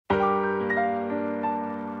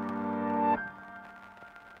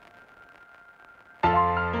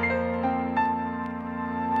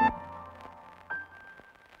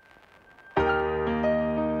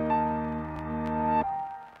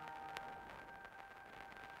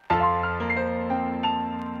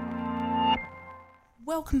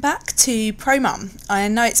Welcome back to Pro Mum. I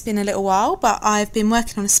know it's been a little while, but I've been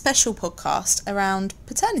working on a special podcast around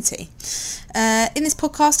paternity. In this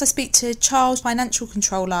podcast, I speak to child financial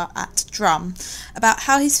controller at Drum about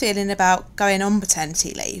how he's feeling about going on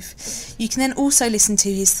paternity leave. You can then also listen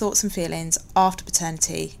to his thoughts and feelings after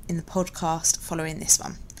paternity in the podcast following this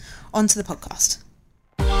one. On to the podcast.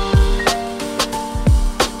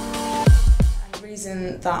 The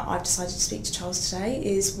reason that I've decided to speak to Charles today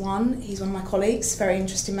is one, he's one of my colleagues, very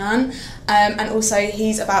interesting man, and also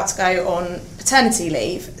he's about to go on paternity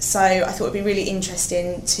leave, so I thought it'd be really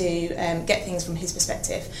interesting to get things from his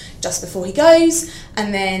perspective just before he goes,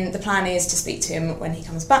 and then the plan is to speak to him when he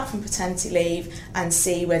comes back from paternity leave and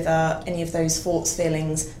see whether any of those thoughts,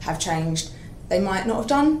 feelings have changed. They might not have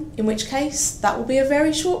done, in which case that will be a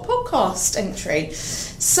very short podcast entry.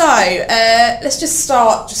 So let's just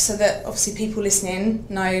start, just so that obviously people listening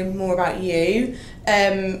know more about you,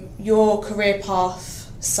 your career path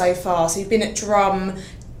so far. So you've been at Drum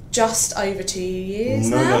just over 2 years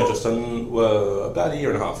now? No, just about a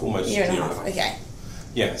year and a half, almost. Year and a half, okay.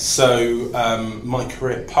 Yeah, so my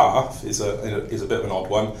career path is a bit of an odd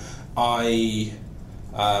one.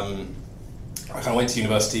 I kind of went to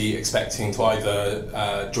university expecting to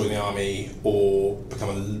either join the army or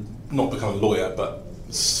not become a lawyer, but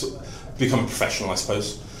become a professional, I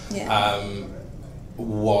suppose. Yeah.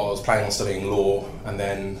 Was planning on studying law, and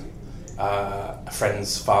then a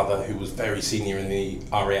friend's father, who was very senior in the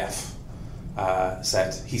RAF,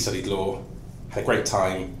 said he studied law, had a great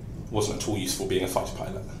time, wasn't at all useful being a fighter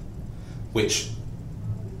pilot, which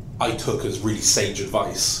I took as really sage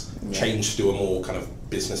advice. Yeah. Changed to do a more kind of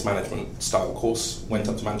business management style course, went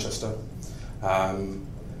up to Manchester,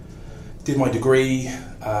 did my degree,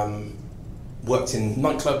 worked in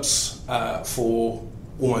nightclubs for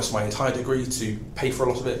almost my entire degree to pay for a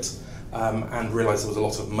lot of it, and realised there was a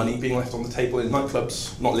lot of money being left on the table in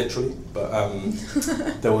nightclubs, not literally, but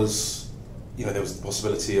there was the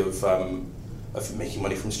possibility of making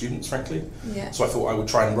money from students, frankly. Yeah. So I thought I would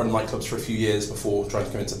try and run nightclubs for a few years before trying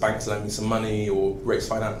to convince a bank to lend me some money or raise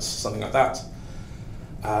finance, something like that.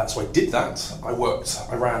 So I did that. I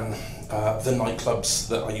ran the nightclubs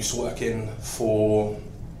that I used to work in for,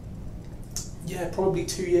 probably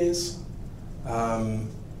 2 years. And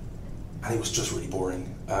it was just really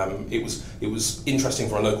boring. It was interesting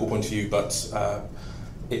from a local point of view, but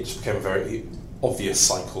it just became a very obvious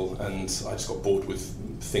cycle, and I just got bored with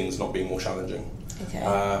things not being more challenging. Okay.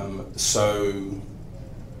 So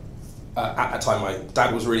at that time my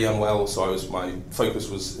dad was really unwell, so my focus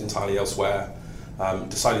was entirely elsewhere.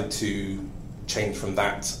 Decided to change from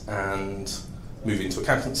that and move into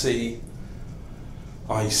accountancy.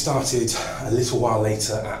 I started a little while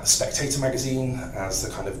later at Spectator magazine as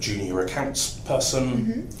the kind of junior accounts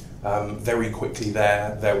person. Mm-hmm. Very quickly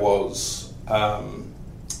there was kind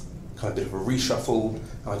of a bit of a reshuffle.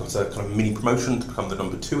 I got a kind of mini promotion to become the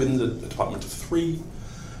number 2 in the department of 3,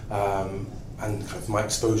 and kind of my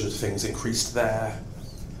exposure to things increased there.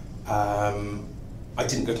 I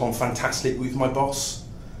didn't get on fantastic with my boss,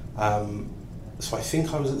 so I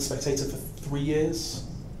think I was at the Spectator for 3 years,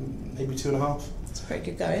 maybe 2.5. That's pretty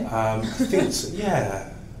good going. I think so, yeah,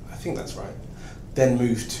 I think that's right. Then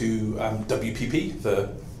moved to WPP,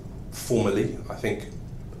 formerly, I think,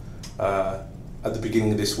 at the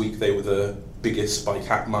beginning of this week they were the biggest bike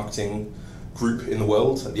hat marketing group in the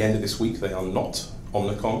world. At the end of this week they are not.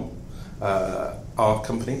 Omnicom, our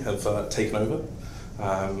company, have taken over.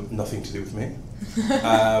 Nothing to do with me.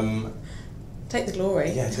 Take the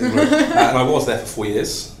glory. Yeah, take the glory. And I was there for 4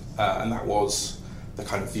 years, and that was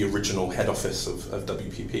the original head office of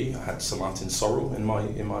WPP. I had Sir Martin Sorrell in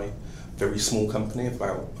my very small company of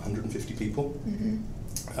about 150 people. Mm-hmm.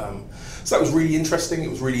 So that was really interesting. It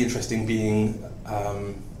was really interesting being,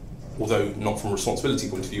 although not from a responsibility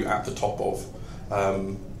point of view, at the top of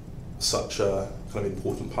such a kind of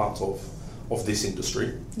important part of this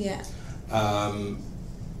industry. Yeah. And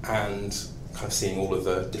kind of seeing all of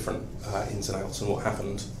the different ins and outs and what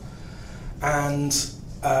happened. And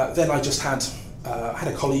then I just had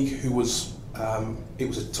a colleague who was, it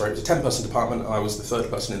was a 10-person department, and I was the 3rd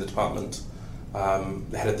person in the department.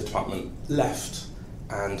 The head of the department left,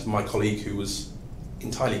 and my colleague, who was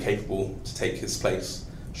entirely capable to take his place,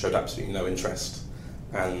 showed absolutely no interest,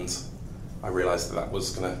 and I realised that was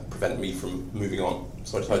going to prevent me from moving on.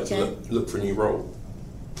 So I decided to look for a new role,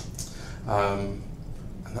 and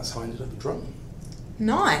that's how I ended up at Drum.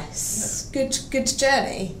 Nice, yeah. Good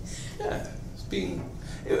journey. Yeah, it's been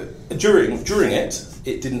during it.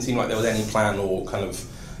 It didn't seem like there was any plan or kind of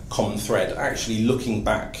common thread. Actually, looking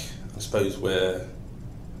back, I suppose we're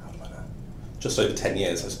just over 10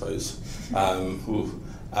 years, I suppose.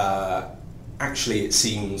 actually it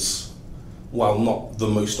seems, while not the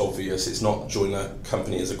most obvious, it's not join a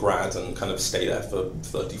company as a grad and kind of stay there for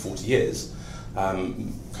 30, 40 years,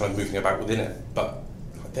 kind of moving about within it, but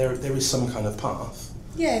there is some kind of path,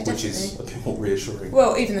 which is a bit more reassuring.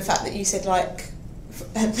 Well, even the fact that you said, like,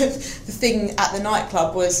 the thing at the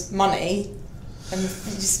nightclub was money, and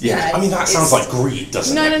just, you know, I mean, that sounds like greed,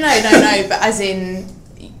 doesn't it? No, but as in,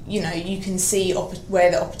 you know, you can see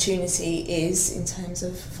where the opportunity is in terms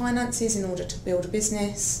of finances in order to build a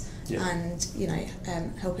business and, you know,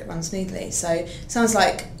 help it run smoothly. So it sounds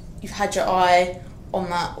like you've had your eye on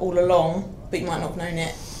that all along, but you might not have known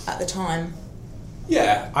it at the time.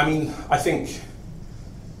 Yeah, I mean, I think,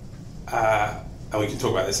 and we can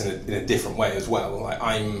talk about this in a different way as well. Like,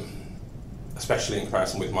 I'm, especially in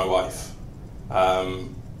comparison with my wife, I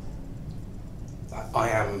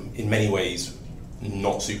am in many ways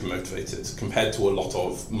not super motivated compared to a lot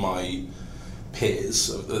of my peers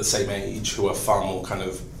of the same age who are far more kind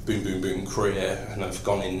of boom, boom, boom career and have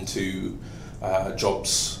gone into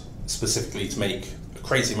jobs specifically to make a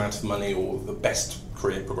crazy amount of money or the best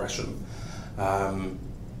career progression.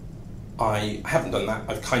 I haven't done that.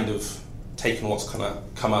 I've kind of taken what's kind of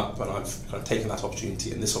come up, and I've kind of taken that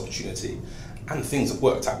opportunity and this opportunity, and things have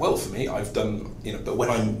worked out well for me. I've done, you know, but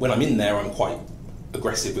when I'm in there, I'm quite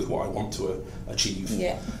aggressive with what I want to achieve.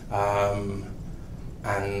 Yeah.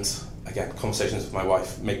 And again, conversations with my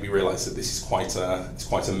wife make me realise that this is quite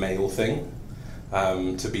a male thing,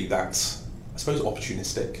 to be that, I suppose,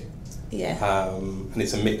 opportunistic. Yeah. And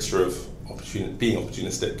it's a mixture of being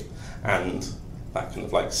opportunistic and that kind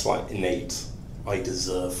of like slight innate, I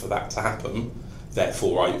deserve for that to happen.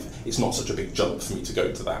 Therefore, it's not such a big jump for me to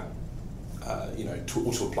go to that, you know, to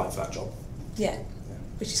also apply for that job. Yeah.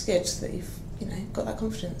 Which is good that you've, you know, got that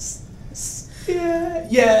confidence.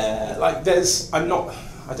 Yeah. Like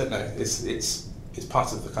I don't know. It's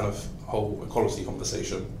part of the kind of whole equality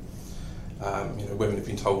conversation. You know, women have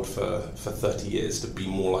been told for 30 years to be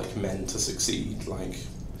more like men to succeed. Like,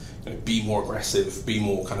 you know, be more aggressive, be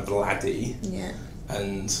more kind of laddie. Yeah.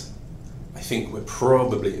 And I think we're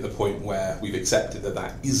probably at the point where we've accepted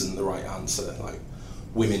that isn't the right answer. Like,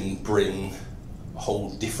 women bring a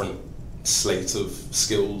whole different slate of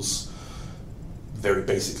skills, very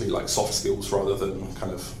basically like soft skills rather than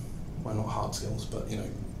kind of, well, not hard skills, but, you know,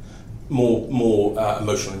 more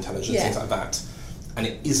emotional intelligence, things like that. And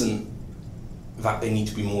it isn't that they need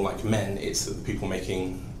to be more like men, it's that the people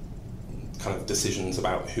making kind of decisions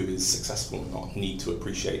about who is successful or not need to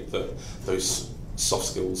appreciate that those soft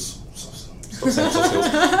skills,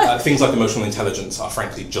 things like emotional intelligence are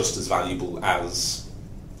frankly just as valuable as,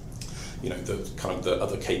 you know, the kind of the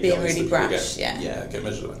other KPIs being really that brash, get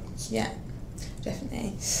measured against. Yeah,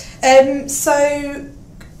 definitely. So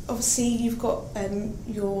obviously you've got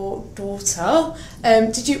your daughter.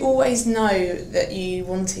 Did you always know that you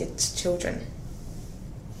wanted children?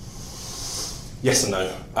 Yes and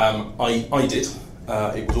no. I did.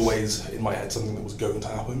 It was always in my head something that was going to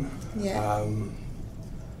happen. Yeah.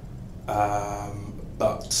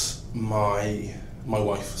 But my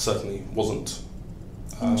wife certainly wasn't.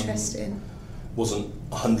 Interesting. Wasn't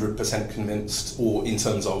 100% convinced, or in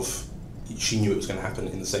terms of she knew it was going to happen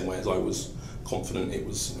in the same way as I was confident it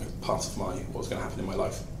was, you know, part of what was going to happen in my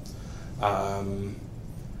life.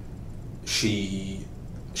 She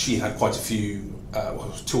had quite a few,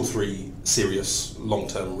 2 or 3 serious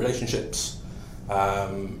long-term relationships.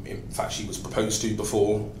 In fact, she was proposed to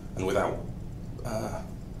before, and without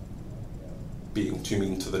being too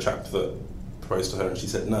mean to the chap that proposed to her and she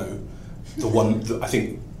said no, the one that I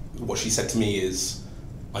think what she said to me is,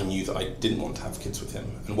 I knew that I didn't want to have kids with him.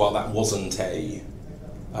 And while that wasn't I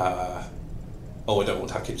don't want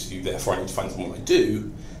to have kids with you, therefore I need to find someone I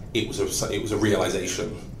do, it was a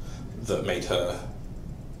realisation that made her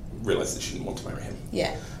realise that she didn't want to marry him.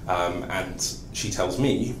 Yeah. And she tells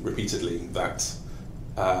me repeatedly that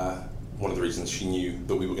one of the reasons she knew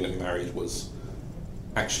that we were going to be married was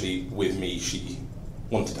actually with me, she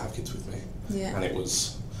wanted to have kids with me. Yeah. And it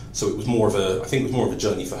was more of a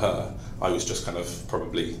journey for her. I was just kind of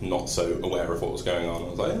probably not so aware of what was going on. I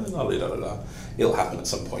was like, it'll happen at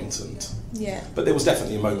some point. But there was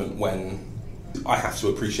definitely a moment when I have to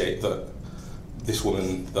appreciate that this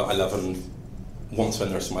woman that I love and want to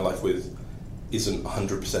spend the rest of my life with isn't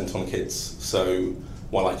 100% on kids. So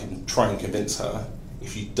while I can try and convince her,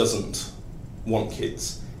 if she doesn't want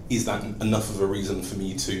kids, is that enough of a reason for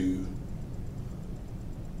me to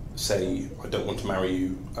say, I don't want to marry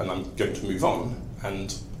you and I'm going to move on?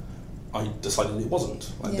 And I decided it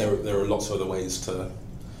wasn't. There are lots of other ways to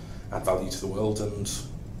add value to the world, and,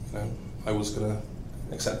 you know, I was going to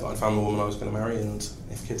accept that I'd found the woman I was going to marry, and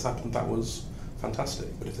if kids happened, that was fantastic.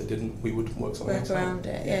 But if they didn't, we would work something else around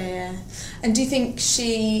it. Yeah. And do you think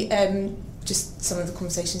she, just some of the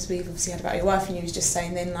conversations we've obviously had about your wife, and you was just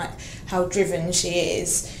saying then like how driven she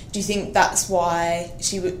is, do you think that's why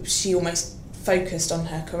she almost focused on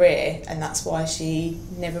her career, and that's why she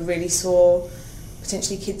never really saw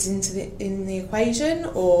potentially kids in the equation?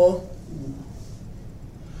 Or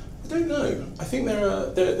I don't know. I think there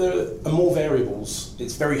are more variables.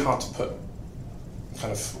 It's very hard to put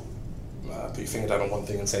your finger down on one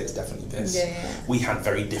thing and say it's definitely this. Yeah. We had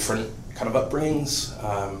very different kind of upbringings.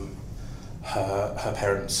 Her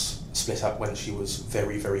parents split up when she was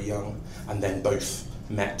very, very young, and then both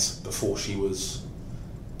met before she was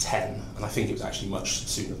 10, and I think it was actually much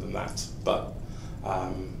sooner than that, but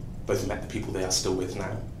both met the people they are still with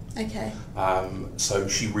now. Okay. So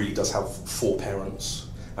she really does have 4 parents,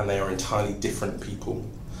 and they are entirely different people.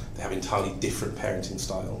 They have entirely different parenting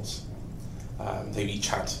styles. They've each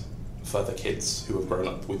had further kids who have grown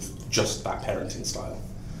up with just that parenting style,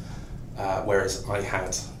 whereas I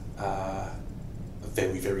had a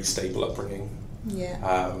very, very stable upbringing.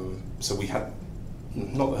 Yeah. So we had,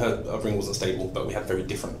 not that her upbringing wasn't stable, but we had very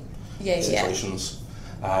different situations.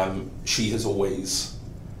 She has always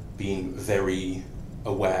been very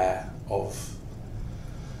aware of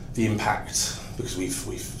the impact, because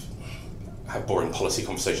we've had boring policy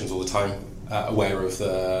conversations all the time, aware of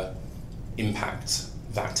the impact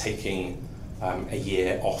that taking a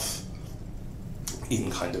year off in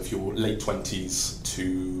kind of your late 20s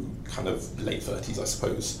to kind of late 30s, I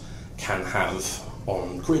suppose, can have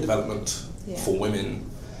on career development for women,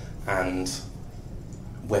 and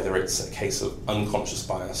whether it's a case of unconscious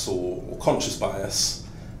bias or conscious bias.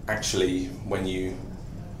 Actually, when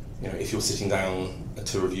if you're sitting down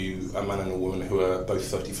to review a man and a woman who are both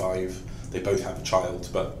 35, they both have a child,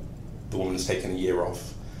 but the woman's taken a year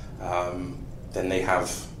off, then they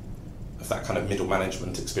have that kind of middle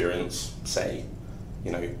management experience, say,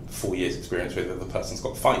 4 years experience, where the other person's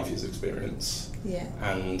got 5 years experience. Yeah.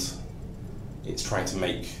 And it's trying to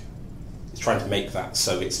make that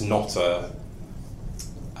so it's not a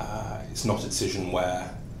decision where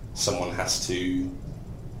someone has to,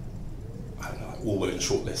 I don't know, all women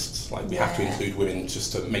shortlists, like we have to include women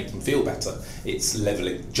just to make them feel better. It's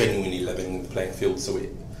genuinely leveling the playing field, so you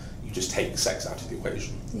just take sex out of the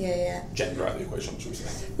equation. Yeah. Gender out of the equation, should we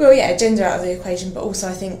say? Well, yeah, gender out of the equation, but also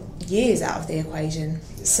I think years out of the equation.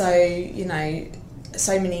 Yeah. So,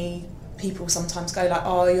 so many people sometimes go like,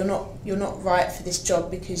 oh, you're not right for this job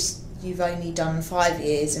because you've only done 5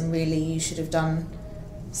 years, and really you should have done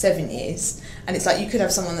 7 years. And it's like, you could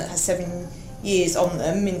have someone that has 7 years on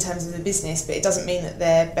them in terms of the business, but it doesn't mean that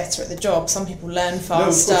they're better at the job. Some people learn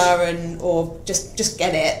faster or just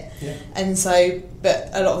get it. Yeah. And so,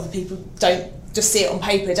 but a lot of the people don't just see it on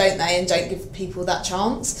paper, don't they, and don't give people that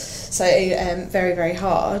chance. So very, very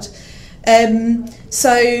hard.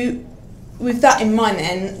 So with that in mind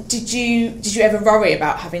then, did you ever worry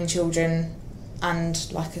about having children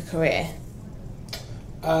and like a career?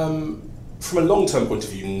 From a long-term point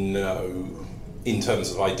of view, no. In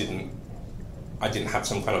terms of I didn't have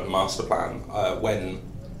some kind of master plan.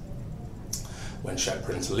 When Shared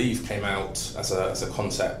Parental Leave came out as a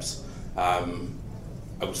concept,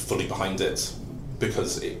 I was fully behind it,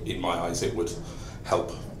 because in my eyes it would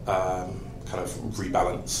help kind of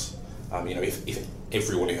rebalance. If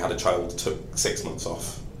everyone who had a child took 6 months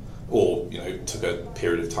off, or took a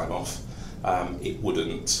period of time off, it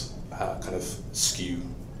wouldn't kind of skew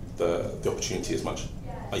the opportunity as much.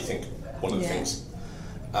 I think one of the things.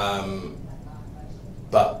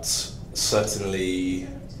 But certainly,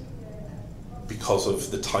 because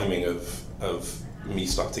of the timing of me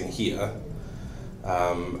starting here,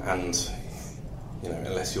 and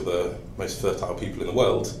unless you're the most fertile people in the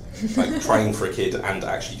world, like trying for a kid and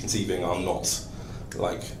actually conceiving are not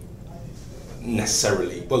like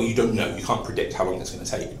necessarily, well, you don't know, you can't predict how long it's going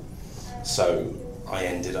to take. So we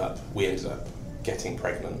ended up getting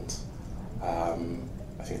pregnant, I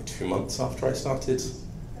think 2 months after I started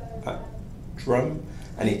at Drum,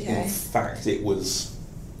 and in fact it was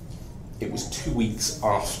 2 weeks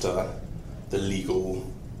after the legal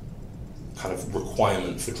kind of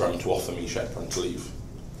requirement for Drum to offer me shared parental leave.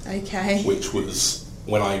 Okay. Which was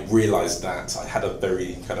when I realised that. I had a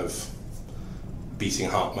very kind of beating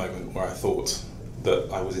heart moment where I thought that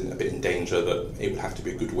I was a bit in danger, that it would have to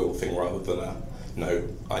be a goodwill thing rather than no,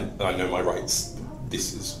 I know my rights,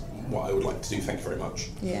 this is what I would like to do, thank you very much.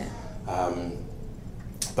 Yeah.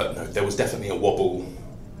 But no, there was definitely a wobble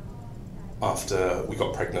after we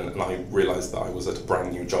got pregnant, and I realised that I was at a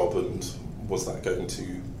brand new job, and what was that going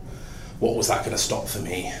to stop for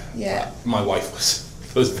me? Yeah. My wife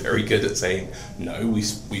was very good at saying, no, we've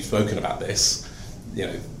spoken about this,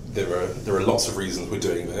 there are lots of reasons we're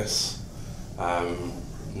doing this,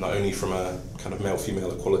 not only from a kind of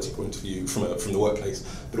male-female equality point of view from the workplace,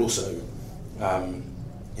 but also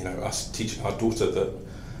us teaching our daughter that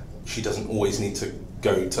she doesn't always need to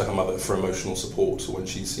go to her mother for emotional support when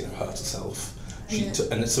she's hurt herself. And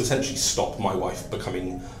so essentially stop my wife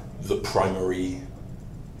becoming the primary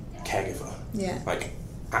caregiver. Yeah. Like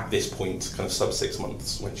at this point, kind of sub 6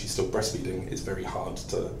 months, when she's still breastfeeding, it's very hard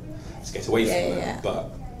to get away from it. Yeah.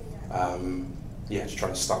 But to try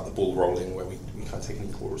to start the ball rolling where we kind of take an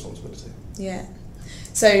equal responsibility. Yeah.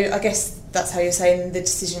 So I guess that's how you're saying the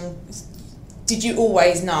decision. Did you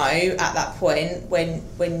always know at that point when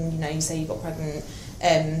you say you got pregnant?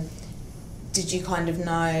 Did you kind of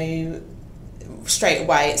know straight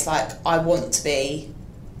away? It's like I want to take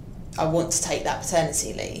that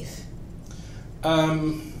paternity leave.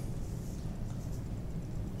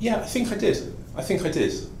 Yeah, I think I did.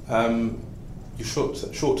 Your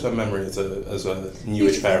short-term memory as a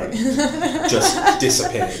newish parent just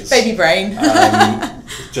disappears. Baby brain.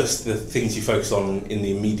 Just the things you focus on in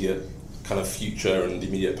the immediate kind of future and the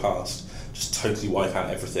immediate past just totally wipe out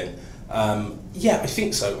everything. I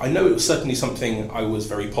think so. I know it was certainly something I was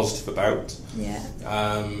very positive about. Yeah.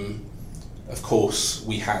 Of course,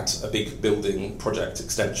 we had a big building project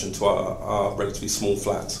extension to our relatively small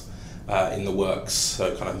flat in the works,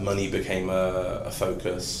 so kind of money became a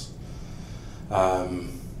focus.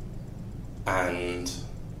 And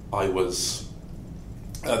I was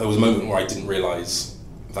there was a moment where I didn't realise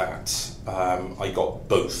that I got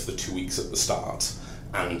both the 2 weeks at the start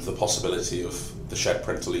and the possibility of the shared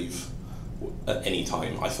parental leave at any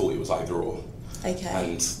time. I thought it was either or. Okay.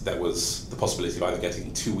 And there was the possibility of either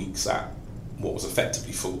getting 2 weeks at what was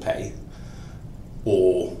effectively full pay,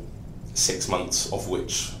 or 6 months, of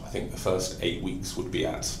which I think the first 8 weeks would be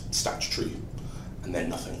at statutory, and then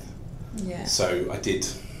nothing. Yeah. So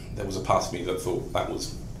there was a part of me that thought that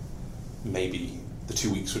was maybe the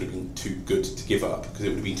 2 weeks would have been too good to give up, because it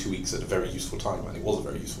would have been 2 weeks at a very useful time, and it was a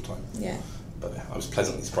very useful time. Yeah. But I was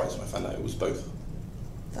pleasantly surprised when I found out it was both.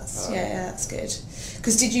 That's good.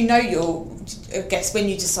 Because did you know I guess when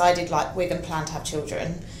you decided like we're going to plan to have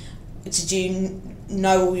children, did you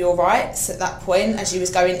know all your rights at that point as you was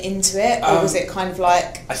going into it, or was it kind of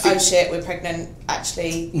like, oh shit, we're pregnant,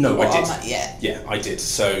 actually? No, I did. Yeah, I did.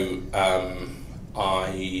 So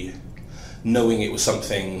knowing it was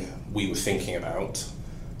something we were thinking about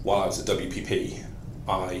while I was at WPP,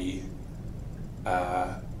 I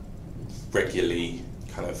regularly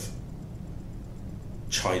kind of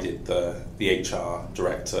chided the HR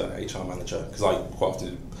director, HR manager, because I quite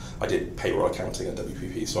often did payroll accounting at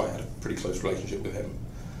WPP, so I had a pretty close relationship with him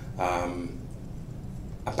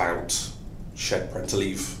about shared parental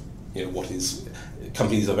leave.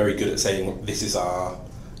 Companies are very good at saying this is our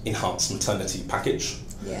enhanced maternity package,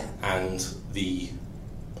 and the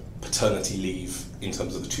paternity leave in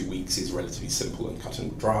terms of the 2 weeks is relatively simple and cut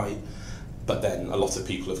and dry. But then a lot of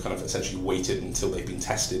people have kind of essentially waited until they've been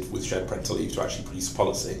tested with shared parental leave to actually produce a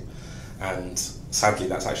policy. And sadly,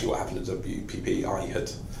 that's actually what happened at WPP. I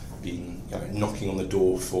had been knocking on the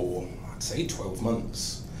door for, I'd say, 12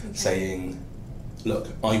 months, saying, look,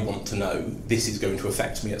 I want to know, this is going to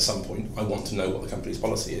affect me at some point. I want to know what the company's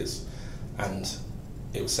policy is. And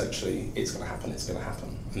it was essentially, it's going to happen.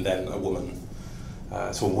 And then a woman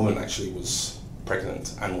actually was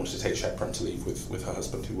pregnant and wanted to take shared parental leave with her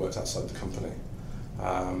husband, who worked outside the company.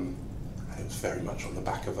 And it was very much on the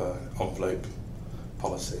back of an envelope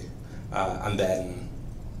policy. And then,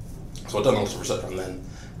 so I'd done a lot of research on then,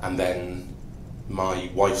 and then my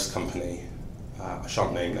wife's company, I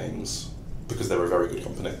shan't name names because they're a very good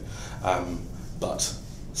company, but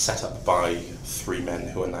set up by three men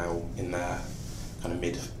who are now in their kind of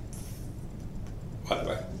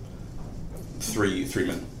three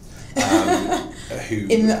men. Who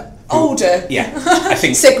in the older I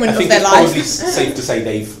think segment of their life. Probably safe to say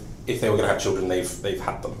if they were going to have children, they've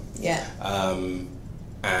had them. Yeah.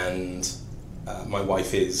 And my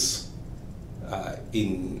wife is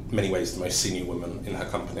in many ways the most senior woman in her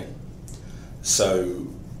company. So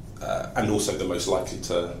and also the most likely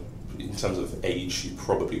to, in terms of age, she's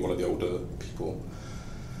probably one of the older people.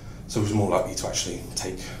 So was more likely to actually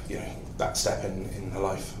take that step in her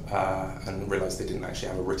life and realise they didn't actually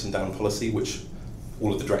have a written down policy, which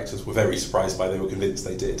all of the directors were very surprised by. They were convinced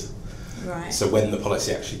they did. Right. So when the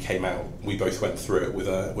policy actually came out, we both went through it with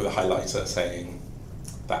a highlighter saying,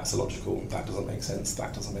 that's illogical, that doesn't make sense,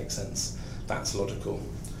 that doesn't make sense, that's illogical.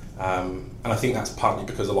 And I think that's partly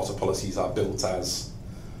because a lot of policies are built as,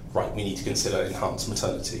 right, we need to consider enhanced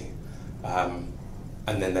maternity. And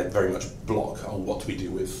then they very much block, what do we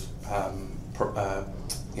do with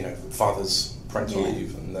fathers parental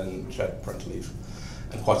leave and then shared parental leave.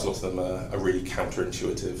 And quite a lot of them are really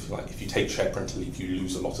counterintuitive. Like if you take shared parental leave, you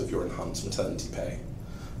lose a lot of your enhanced maternity pay.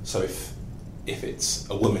 So if it's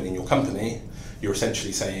a woman in your company, you're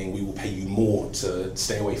essentially saying we will pay you more to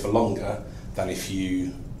stay away for longer than if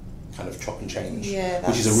you kind of chop and change,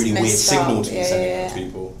 which is a really weird signal to be sending out to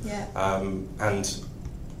people. And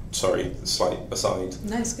sorry, slight aside.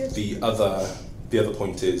 No, it's good. The other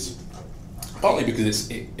point is partly because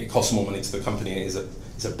it costs more money to the company. It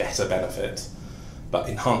is a better benefit, but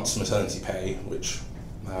enhanced maternity pay, which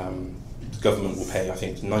the government will pay, I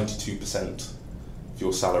think, 92% of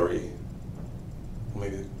your salary, or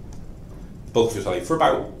maybe the bulk of your salary for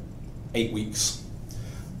about 8 weeks.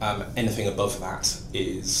 Anything above that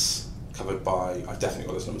is covered by, I've definitely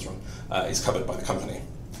got those numbers wrong, is covered by the company.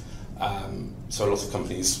 So a lot of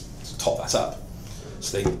companies top that up.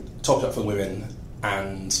 So they top it up for women,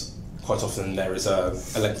 and quite often there is a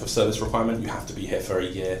length of service requirement. You have to be here for a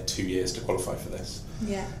year, 2 years to qualify for this.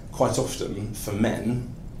 Yeah. Quite often for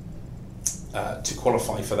men, to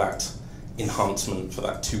qualify for that enhancement for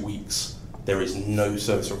that 2 weeks, there is no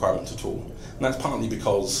service requirement at all. And that's partly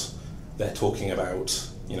because they're talking about,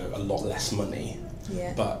 a lot less money.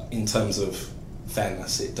 Yeah. But in terms of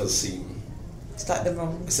fairness, it does seem... It's like the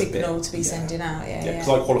wrong signal to be sending out, because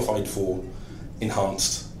I qualified for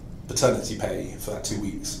enhanced paternity pay for that 2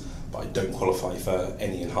 weeks, but I don't qualify for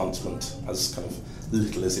any enhancement, as kind of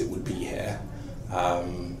little as it would be here,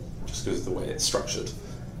 just because of the way it's structured.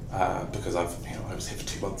 Because I was here for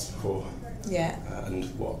 2 months before, and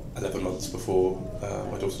 11 months before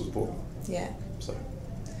my daughter was born. Yeah. So.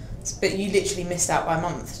 But you literally missed out by a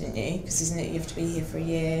month, didn't you? Because isn't it you have to be here for a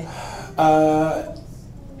year?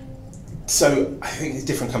 So I think it's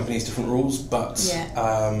different companies, different rules, but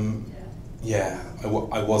I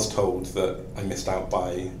was told that I missed out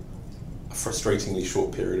by a frustratingly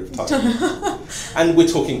short period of time. And we're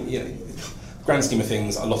talking, grand scheme of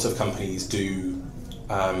things, a lot of companies do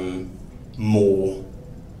more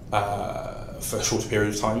for a shorter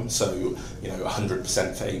period of time. So,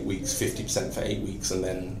 100% for 8 weeks, 50% for 8 weeks, and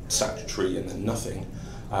then statutory, and then nothing.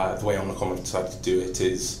 The way Omnicom have decided to do it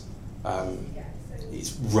is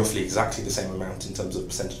it's roughly exactly the same amount in terms of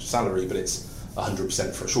percentage of salary, but it's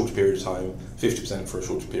 100% for a shorter period of time, 50% for a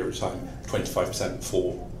shorter period of time, 25%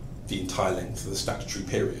 for the entire length of the statutory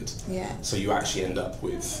period. Yeah. So you actually end up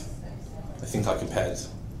with, I think I compared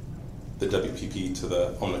the WPP to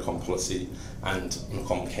the Omnicom policy, and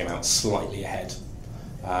Omnicom came out slightly ahead.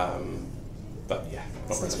 But yeah,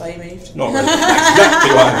 not so that's why you moved. Not really. That's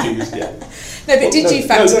exactly why I moved. Yeah. No, but did you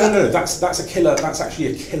factor? No. That's a killer. That's actually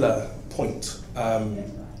a killer point. Did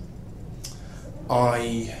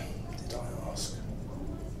I ask?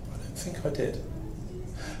 I don't think I did.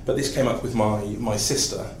 But this came up with my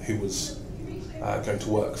sister, who was going to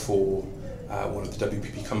work for one of the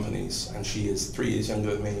WPP companies, and she is 3 years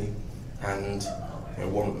younger than me, and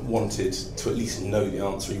wanted to at least know the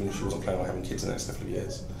answer, even if she wasn't planning on having kids in the next couple of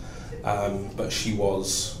years. But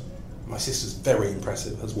my sister's very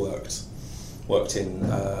impressive, has worked in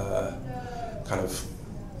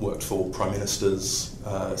worked for prime ministers,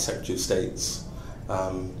 secretary of states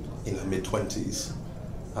in her mid-20s.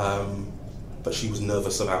 But she was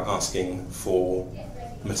nervous about asking for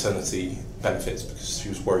maternity benefits because she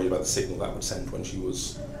was worried about the signal that would send when she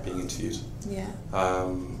was being interviewed. Yeah.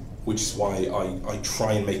 Which is why I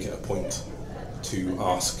try and make it a point to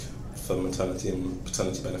ask for maternity and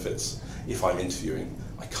paternity benefits if I'm interviewing.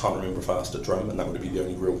 I can't remember if I asked at Drum, and that would be the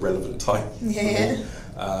only real relevant time. Yeah.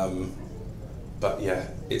 But yeah,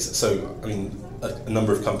 a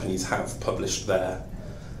number of companies have published their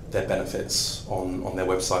benefits on their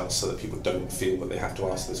websites so that people don't feel that they have to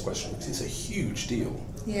ask this question, because it's a huge deal.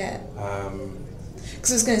 Yeah.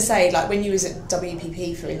 Because I was going to say, like, when you was at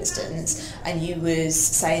WPP, for instance, and you was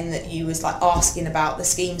saying that you was, like, asking about the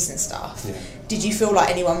schemes and stuff, did you feel like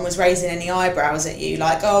anyone was raising any eyebrows at you?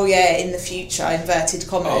 Like, oh, yeah, in the future, inverted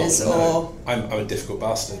commas, or... I'm a difficult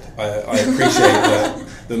bastard. I appreciate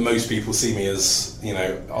that most people see me as,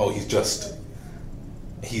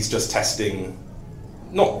 he's just testing,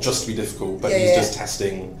 not just to be difficult, but he's just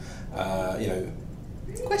testing,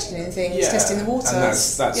 questioning things, testing the waters. And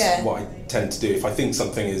that's what I tend to do. If I think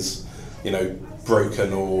something is,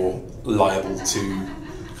 broken or liable to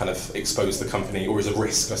kind of expose the company, or is a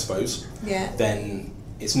risk, I suppose, then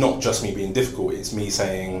it's not just me being difficult, it's me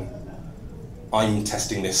saying, I'm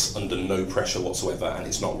testing this under no pressure whatsoever and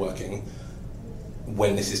it's not working.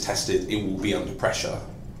 When this is tested, it will be under pressure.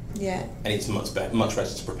 Yeah. And it's much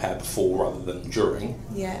better to prepare before rather than during.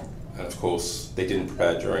 Yeah. And of course, they didn't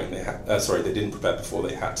prepare during. They didn't prepare before.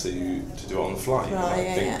 They had to do it on the fly.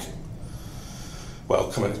 Right, well,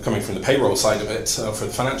 coming from the payroll side of it, for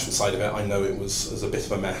the financial side of it, I know it was a bit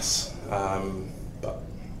of a mess. But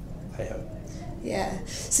hey ho. Yeah.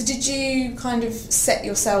 So did you kind of set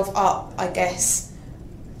yourself up, I guess,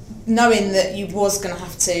 knowing that you was going to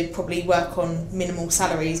have to probably work on minimal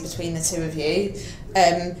salaries between the two of you?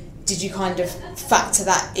 Did you kind of factor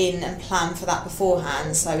that in and plan for that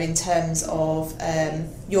beforehand? So in terms of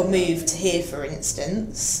your move to here, for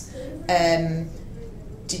instance,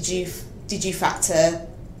 did you factor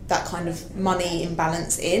that kind of money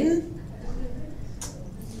imbalance in?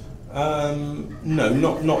 No,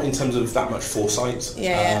 not in terms of that much foresight.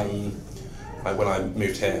 Yeah. When I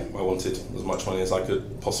moved here, I wanted as much money as I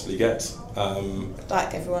could possibly get.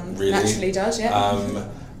 Like everyone really, naturally does, yeah.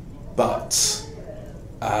 But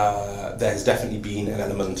there's definitely been an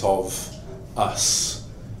element of us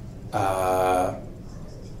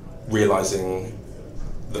realising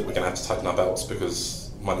that we're going to have to tighten our belts because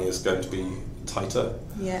money is going to be tighter.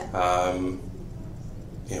 Yeah.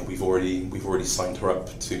 We've already signed her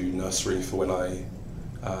up to nursery for when I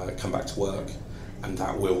come back to work, and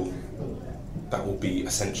that will be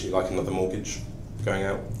essentially like another mortgage going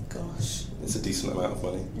out. Gosh. It's a decent amount of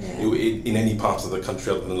money. Yeah. In any part of the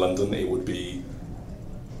country other than London, it would be,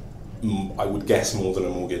 I would guess, more than a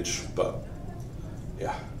mortgage, but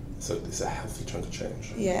yeah, so it's a healthy chunk of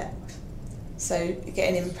change. Yeah. So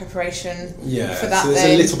getting in preparation for that. So there's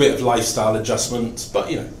then. a little bit of lifestyle adjustment, but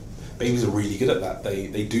babies are really good at that.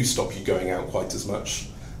 They do stop you going out quite as much.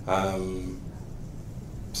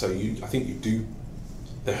 So I think you do.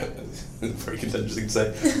 Very contentious thing to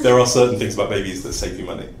say. There are certain things about babies that save you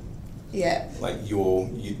money. Yeah. Like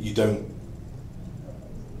you don't.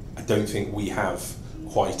 I don't think we have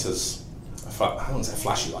quite as I wouldn't say a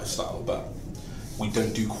flashy lifestyle, but we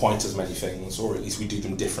don't do quite as many things, or at least we do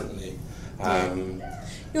them differently.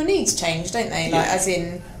 Your needs change, don't they? Like, as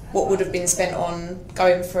in, what would have been spent on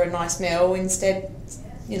going for a nice meal instead,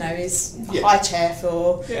 is a high chair for,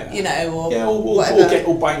 or whatever.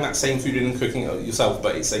 Or buying that same food and cooking it yourself,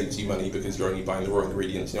 but it saves you money because you're only buying the raw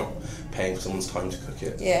ingredients, you're not paying for someone's time to cook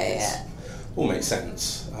it. Yeah. All makes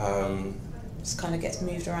sense. Just kind of gets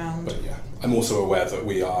moved around. But yeah, I'm also aware that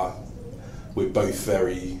we're both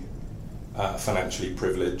very financially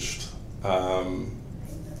privileged.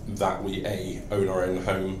 That we own our own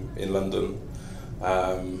home in London,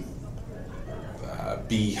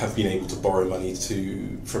 B, have been able to borrow money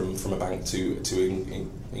from a bank to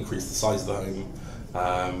increase the size of the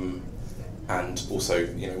home, and also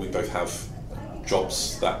we both have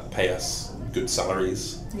jobs that pay us good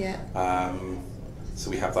salaries. Yeah. So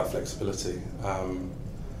we have that flexibility.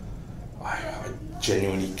 I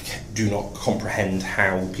genuinely do not comprehend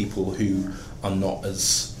how people who are not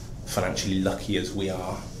as financially lucky as we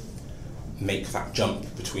are make that jump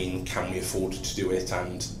between can we afford to do it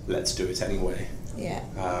and let's do it anyway. Yeah.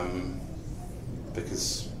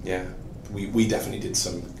 Because we definitely did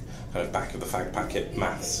some kind of back of the fag packet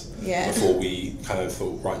maths before we kind of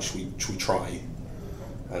thought, right, should we try?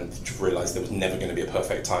 And realised there was never going to be a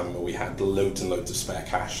perfect time where we had loads and loads of spare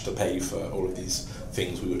cash to pay for all of these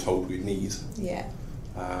things we were told we'd need. Yeah.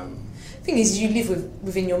 Thing is, you live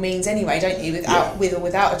within your means anyway, don't you? With or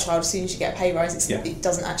without a child, as soon as you get a pay rise, it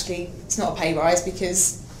doesn't actually. It's not a pay rise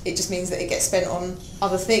because it just means that it gets spent on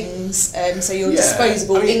other things. So your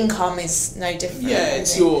disposable income is no different. Yeah, I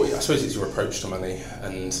suppose it's your approach to money,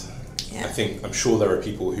 and I'm sure there are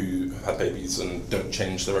people who have had babies and don't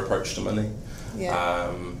change their approach to money.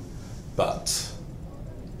 Yeah. But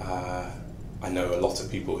I know a lot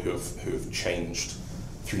of people who have changed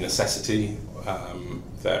through necessity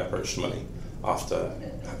their approach to money after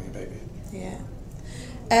having a baby.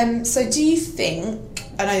 Yeah. So do you think,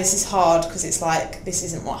 I know this is hard because it's like this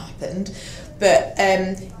isn't what happened, but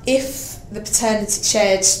if the paternity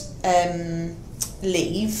shared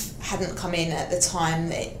leave hadn't come in at the time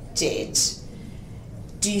that it did,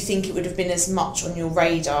 do you think it would have been as much on your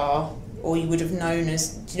radar, or you would have known as,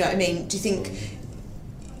 do you know what I mean? Do you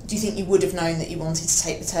think you would have known that you wanted to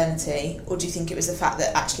take paternity, or do you think it was the fact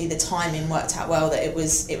that actually the timing worked out well, that it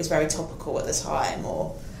was very topical at the time,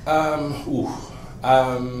 or?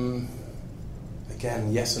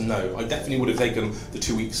 Again, yes and no. I definitely would have taken the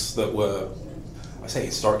 2 weeks that were, I say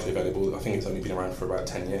historically available. I think it's only been around for about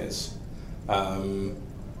 10 years.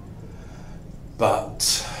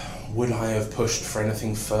 But would I have pushed for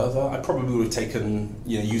anything further? I probably would have taken,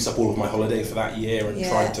 used up all of my holiday for that year and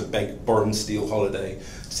tried to borrow and steal holiday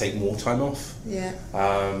to take more time off. Yeah.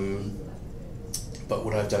 But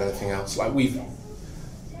would I have done anything else?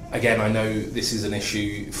 Again, I know this is an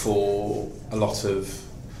issue for a lot of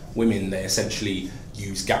women. They essentially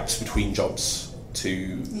use gaps between jobs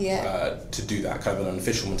to do that kind of an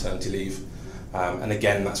unofficial maternity leave. And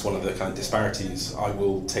again, that's one of the kind of disparities. I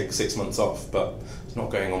will take 6 months off, but it's not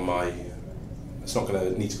going on my. It's not going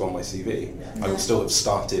to need to go on my CV. I will still have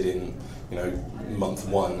started in, month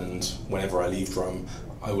 1, and whenever I leave Drum,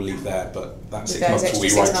 I will leave there. But that 6 months will be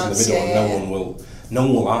right in the middle, and no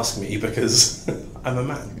one will ask me because I'm a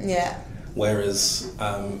man. Yeah. Whereas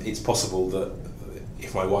it's possible that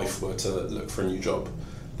if my wife were to look for a new job,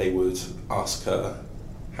 they would ask her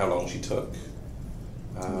how long she took.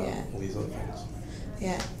 All these other things.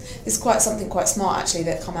 Yeah, there's something quite smart actually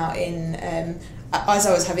that come out in as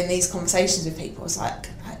I was having these conversations with people. I was like,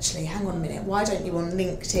 actually, hang on a minute, why don't you on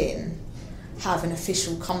LinkedIn have an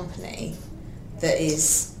official company that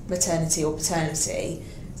is maternity or paternity,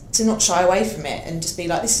 to not shy away from it and just be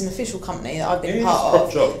like, this is an official company that I've been part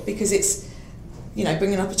of, job. Because it's,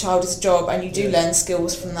 bringing up a child is a job, and you do learn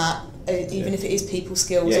skills from that. Even if it is people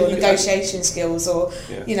skills or negotiation skills or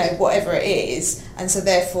whatever it is, and so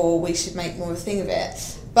therefore we should make more of a thing of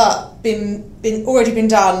it. But already been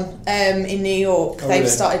done in New York. They've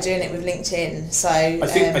started doing it with LinkedIn. So I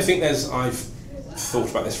think I've thought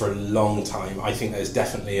about this for a long time. I think there's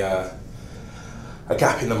definitely a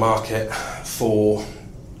gap in the market for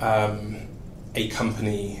a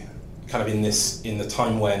company kind of in the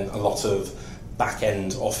time when a lot of back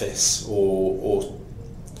end office or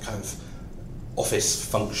kind of office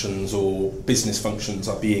functions or business functions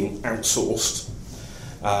are being outsourced.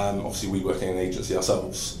 Obviously, we work in an agency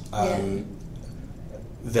ourselves.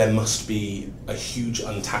 There must be a huge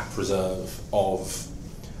untapped reserve of,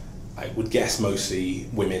 I would guess, mostly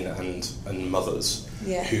women and mothers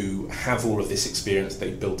who have all of this experience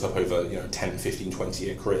they've built up over 10, 15,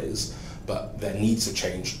 20-year careers, but their needs have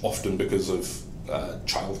changed, often because of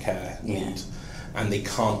childcare need, and they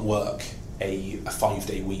can't work a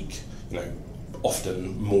 5-day week,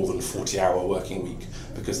 often more than 40-hour working week,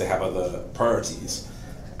 because they have other priorities.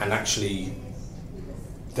 And actually,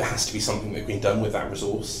 there has to be something that's been done with that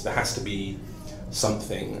resource. There has to be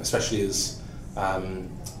something, especially as kind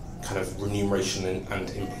of remuneration and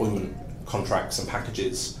employment contracts and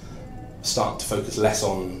packages start to focus less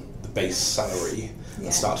on the base salary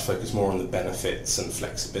and start to focus more on the benefits and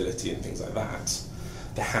flexibility and things like that.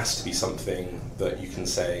 There has to be something that you can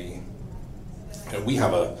say, we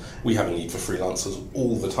have a need for freelancers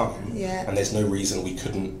all the time, and there's no reason we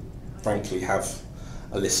couldn't, frankly, have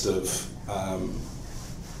a list of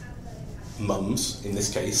mums, in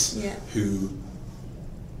this case, who,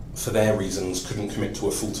 for their reasons, couldn't commit to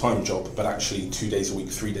a full-time job, but actually 2 days a week,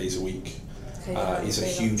 3 days a week is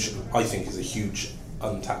a huge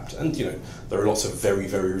untapped. And there are lots of very,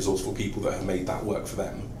 very resourceful people that have made that work for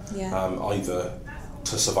them, either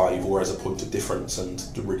to survive or as a point of difference and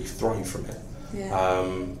to really thrive from it.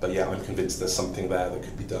 But I'm convinced there's something there that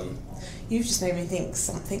could be done. You've just made me think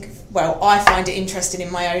something. Well, I find it interesting in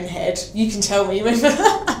my own head. You can tell me whether.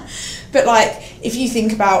 But if you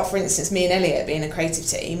think about, for instance, me and Elliot being a creative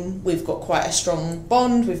team, we've got quite a strong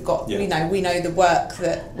bond. We've got, we know the work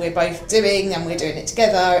that we're both doing, and we're doing it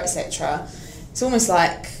together, etc. It's almost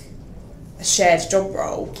like a shared job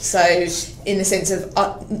role. So, in the sense of,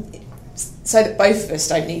 so that both of us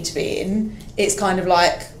don't need to be in, it's kind of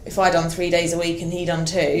like if I done 3 days a week and he done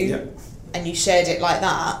 2, and you shared it like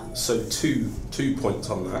that. So two points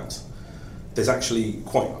on that. There's actually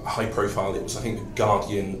quite a high profile. It was, I think, the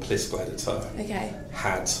Guardian political editor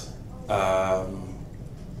had, I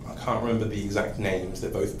can't remember the exact names, they're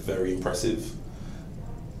both very impressive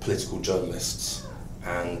political journalists,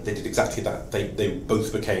 and they did exactly that. They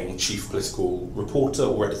both became chief political reporter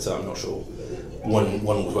or editor, I'm not sure. One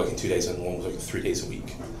was working 2 days and one was working 3 days a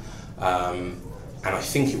week. And I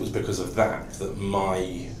think it was because of that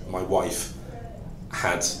my wife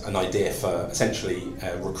had an idea for essentially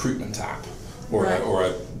a recruitment app or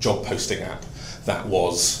a job posting app that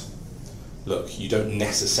was, look, you don't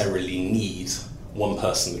necessarily need one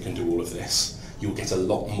person that can do all of this. You'll get a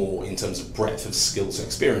lot more in terms of breadth of skills and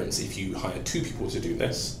experience if you hire 2 people to do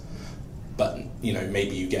this. But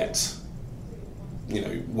maybe you get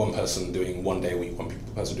one person doing 1 day a week, one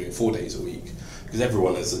person doing 4 days a week, because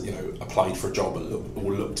everyone has applied for a job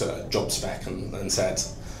or looked at a job spec and said,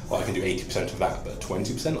 well, I can do 80% of that, but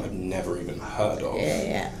 20% I've never even heard of.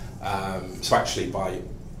 So actually, by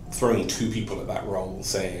throwing 2 people at that role,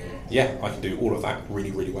 saying, I can do all of that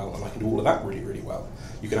really, really well, and I can do all of that really, really well,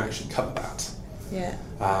 you can actually cover that.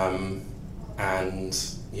 And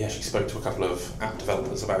she spoke to a couple of app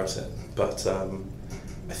developers about it, but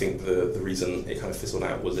I think the reason it kind of fizzled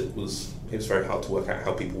out was it was very hard to work out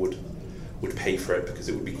how people would pay for it, because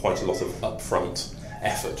it would be quite a lot of upfront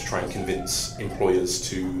effort to try and convince employers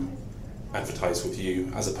to advertise with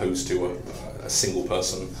you, as opposed to a single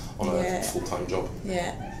person on a full-time job.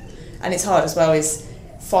 and it's hard as well. Is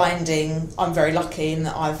finding, I'm very lucky in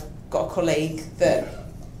that I've got a colleague that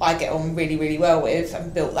I get on really, really well with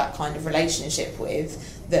and built that kind of relationship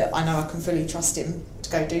with, that I know I can fully trust him to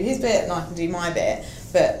go do his bit and I can do my bit.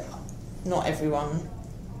 But not everyone,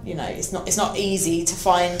 you know, it's not easy to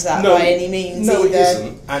find that by any means either. It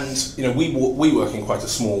isn't. And, you know, we work in quite a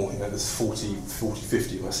small, you know, there's 40,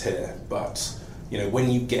 50 of us here, but, you know, when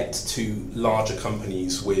you get to larger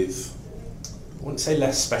companies with, I wouldn't say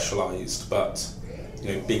less specialised, but,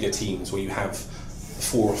 you know, bigger teams where you have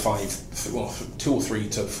 2 or 3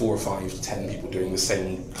 to 4 or 5 to 10 people doing the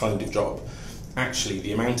same kind of job, actually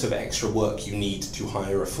the amount of extra work you need to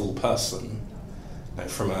hire a full person, you know,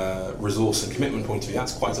 from a resource and commitment point of view,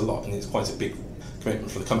 that's quite a lot, and it's quite a big commitment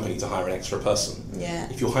for the company to hire an extra person. Yeah.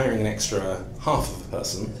 If you're hiring an extra half of the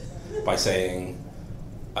person by saying,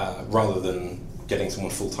 rather than getting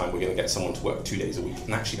someone full-time, we're going to get someone to work 2 days a week,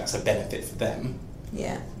 and actually that's a benefit for them.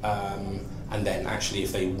 Yeah. And then actually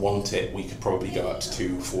if they want it, we could probably go up to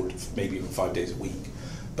 2, 4, maybe even 5 days a week.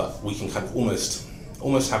 But we can kind of almost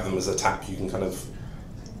have them as a tap. You can kind of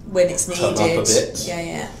when it's needed. Turn up a bit.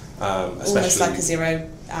 Yeah. Almost like a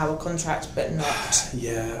 0-hour contract, but not.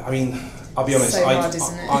 Yeah, I mean, I'll be honest. So hard,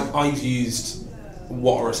 isn't it? I've used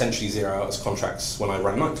what are essentially 0 hours contracts when I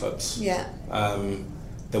ran nightclubs. Yeah.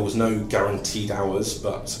 There was no guaranteed hours,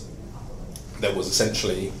 but there was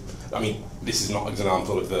essentially. I mean, this is not an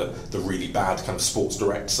example of the really bad kind of Sports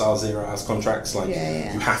Direct style 0 hours contracts. Like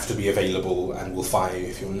you have to be available, and we'll fire you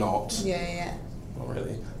if you're not. Yeah. Not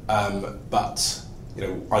really. But you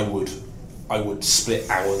know, I would split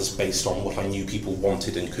hours based on what I knew people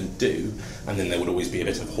wanted and could do, and then there would always be a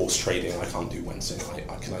bit of horse trading. I can't do Wednesday night.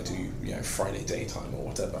 Can I do, you know, Friday daytime or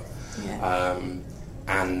whatever? Yeah.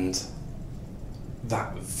 And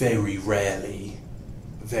that very rarely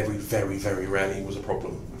was a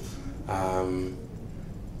problem.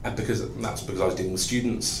 And because I was dealing with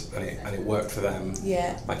students and it worked for them.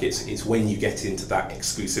 Yeah. Like it's when you get into that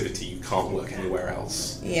exclusivity, you can't work anywhere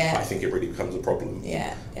else. Yeah. I think it really becomes a problem.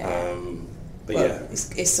 Yeah. But well, yeah,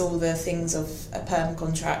 it's all the things of a perm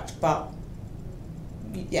contract, but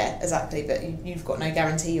yeah, exactly. But you've got no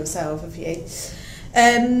guarantee yourself, have you?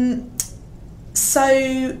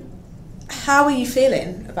 So, how are you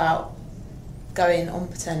feeling about going on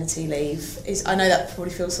paternity leave? I know that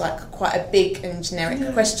probably feels like quite a big and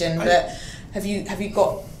generic question, but have you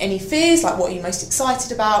got any fears? Like, what are you most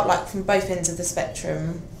excited about? Like, from both ends of the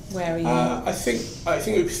spectrum, where are you? I think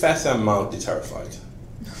it would be fair to say I'm mildly terrified.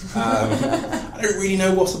 I don't really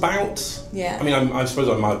know what's about. Yeah. I mean, I suppose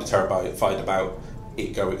I'm mildly terrified about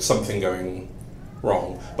something going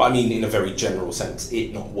wrong, but I mean in a very general sense,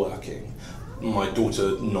 it not working. My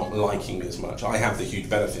daughter not liking me as much. I have the huge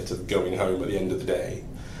benefit of going home at the end of the day,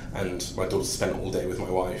 and my daughter spent all day with my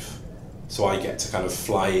wife, so I get to kind of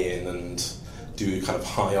fly in and do kind of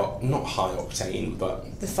not high octane,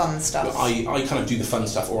 but the fun stuff. I kind of do the fun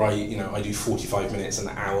stuff, or I do 45 minutes, an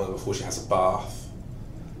hour before she has a bath.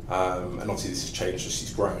 And obviously this has changed as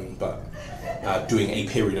she's grown, but doing a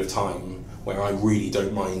period of time where I really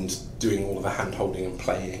don't mind doing all of the hand-holding and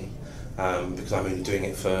playing, because I'm only doing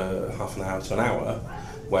it for half an hour to an hour,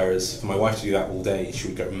 whereas for my wife to do that all day, she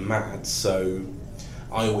would go mad. So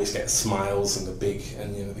I always get smiles and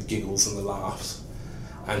the giggles and the laughs,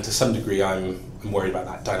 and to some degree I'm worried about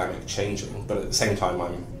that dynamic changing, but at the same time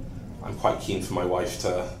I'm quite keen for my wife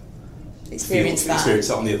to experience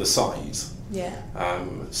it on the other side. Yeah.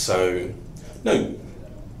 So, no,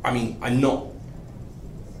 I mean,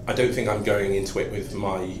 I don't think I'm going into it with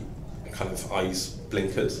my kind of eyes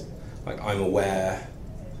blinkered. Like, I'm aware,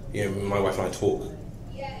 you know, my wife and I talk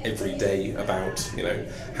every day about, you know,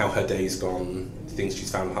 how her day's gone, things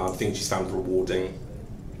she's found hard, things she's found rewarding.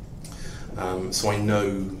 So I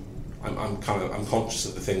know, I'm conscious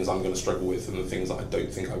of the things I'm going to struggle with and the things that I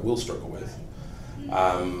don't think I will struggle with.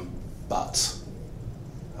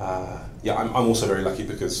 Yeah, I'm also very lucky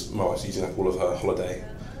because my wife's using up all of her holiday.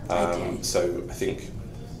 So I think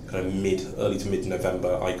kind of early to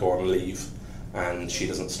mid-November I go on leave, and she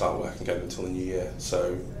doesn't start work again until the new year.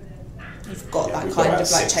 So you've got that kind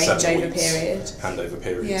of like changeover period, handover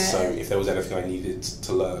period. Yeah. So if there was anything I needed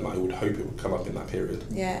to learn, I would hope it would come up in that period.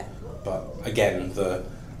 Yeah. But again, the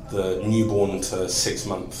newborn to 6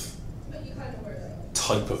 month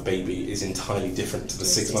type of baby is entirely different to the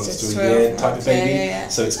 6 months to a year type of baby. Yeah.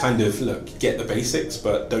 So it's kind of, look, get the basics,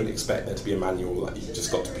 but don't expect there to be a manual. Like, you've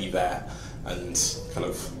just got to be there and kind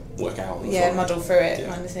of work out on the fly. Muddle through it,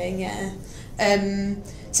 kind of thing. Yeah.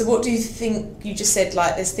 So what do you think? You just said,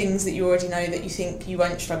 like, there's things that you already know that you think you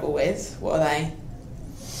won't struggle with. What are they?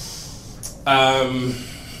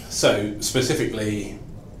 So specifically,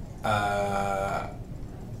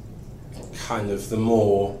 kind of the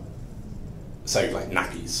more, so like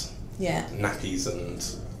nappies. Yeah. Nappies and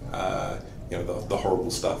you know, the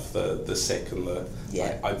horrible stuff, the sick and the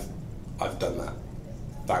I've done that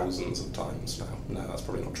thousands of times now. No, that's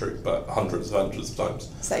probably not true, but hundreds of times.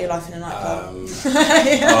 Is that your life in a nightclub?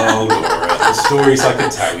 Oh, Laura, the stories I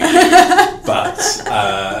could tell you. But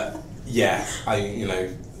yeah,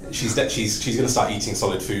 she's going to start eating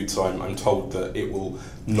solid food, so I'm told that it will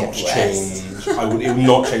not change. It will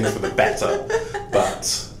not change for the better.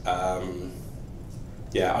 But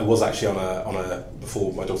yeah, I was actually on a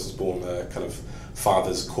before my daughter was born, a kind of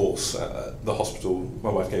father's course at the hospital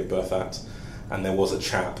my wife gave birth at, and there was a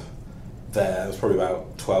chap there. There was probably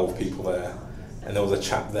about 12 people there, and there was a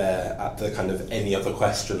chap there at the kind of any other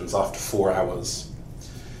questions after 4 hours,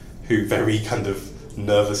 who very kind of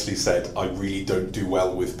nervously said, "I really don't do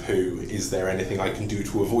well with poo. Is there anything I can do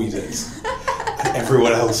to avoid it?" And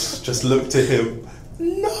everyone else just looked at him.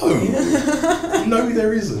 No,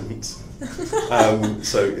 there isn't.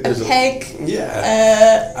 So there's a peg,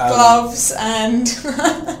 yeah, gloves, and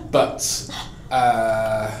but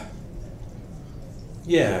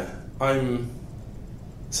yeah, I'm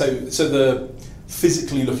so the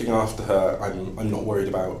physically looking after her, I'm not worried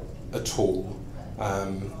about at all.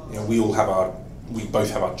 You know, we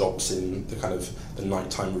both have our jobs in the kind of the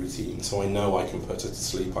nighttime routine, so I know I can put her to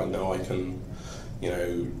sleep. I know I can, you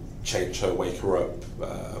know, change her, wake her up.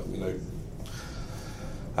 You know,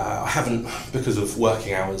 I haven't, because of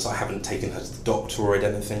working hours, I haven't taken her to the doctor or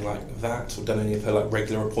anything like that, or done any of her like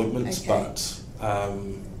regular appointments. Okay. But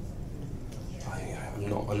I'm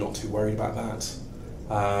not too worried about that.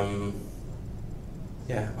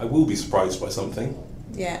 Yeah, I will be surprised by something.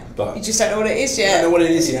 Yeah, but you just don't know what it is yet. I don't know what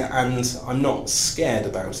it is yet, and I'm not scared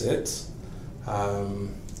about it.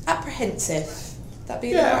 Apprehensive. That'd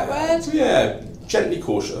be the right word. Yeah, gently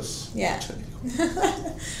cautious. Yeah.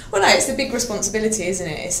 Well, no, it's a big responsibility, isn't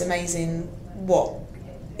it? It's amazing what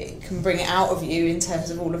it can bring out of you in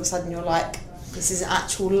terms of all of a sudden you're like, this is an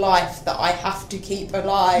actual life that I have to keep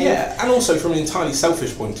alive. Yeah, and also from an entirely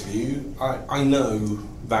selfish point of view, I know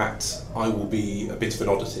that I will be a bit of an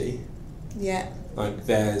oddity. Yeah. Like,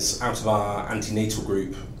 there's, out of our antenatal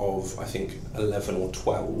group of, I think, 11 or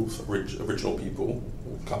 12 original people,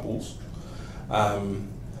 or couples,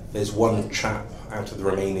 there's one chap out of the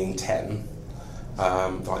remaining 10,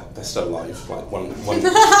 like, they're still alive. Like, one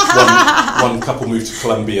couple moved to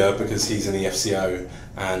Colombia because he's in the FCO,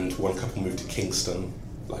 and one couple moved to Kingston,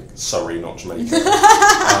 like Surrey, not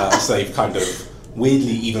Jamaica. So they've kind of,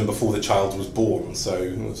 weirdly, even before the child was born, so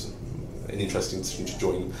it was an interesting decision to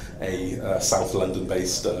join a South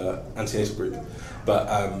London-based antenatal group. But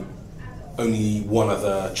only one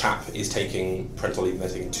other chap is taking parental leave, and they're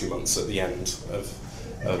taking 2 months at the end of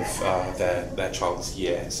their child's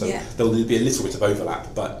year. So there'll be a little bit of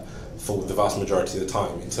overlap, but for the vast majority of the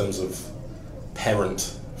time, in terms of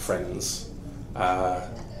parent friends,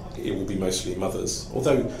 it will be mostly mothers.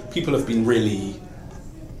 Although people have been really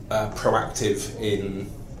proactive in,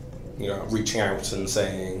 you know, reaching out and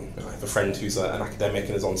saying, I have a friend who's an academic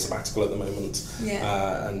and is on sabbatical at the moment,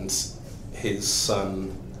 and his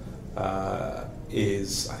son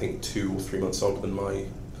is, I think, 2 or 3 months older than my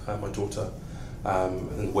daughter,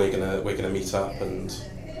 and we're gonna meet up and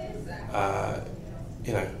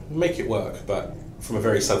you know, make it work. But from a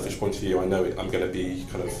very selfish point of view, I know I'm going to be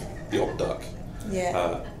kind of the odd duck.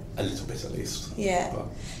 Yeah. A little bit at least. Yeah. But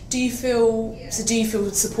do you feel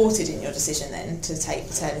supported in your decision then to take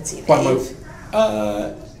paternity leave?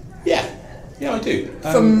 Yeah, I do.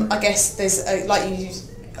 From, I guess there's I feel like you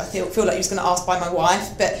was going to ask by my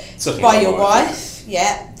wife, but by your wife,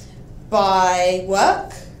 by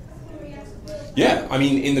work. Yeah, I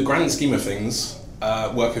mean, in the grand scheme of things,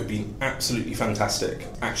 work have been absolutely fantastic.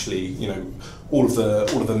 Actually, you know, all of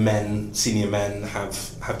the men, senior men,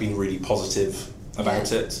 have been really positive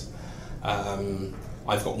about it.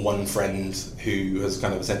 I've got one friend who has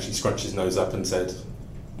kind of essentially scrunched his nose up and said,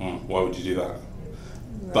 "Why would you do that?"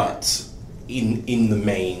 Right. But in the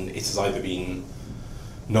main, it has either been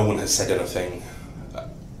no one has said anything.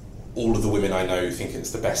 All of the women I know think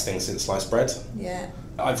it's the best thing since sliced bread. Yeah.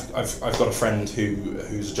 I've got a friend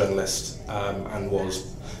who's a journalist and was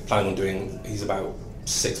planning on doing. He's about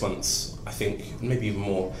 6 months, I think, maybe even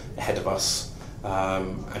more ahead of us,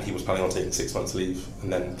 and he was planning on taking 6 months leave,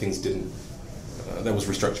 and then things didn't. There was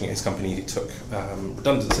restructuring at his company. He took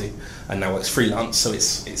redundancy, and now works freelance. So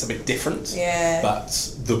it's a bit different. Yeah.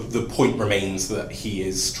 But the point remains that he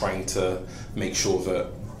is trying to make sure that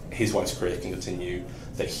his wife's career can continue,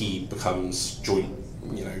 that he becomes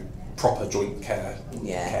proper joint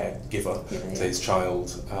caregiver to his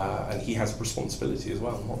child, and he has a responsibility as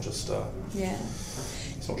well, not just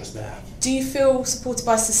he's not just there. Do you feel supported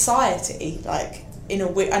by society? Like, in a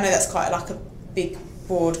way, I know that's quite like a big,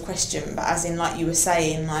 broad question, but as in, like you were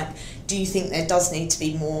saying, like, do you think there does need to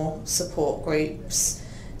be more support groups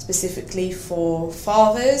specifically for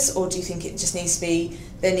fathers, or do you think it just needs to be,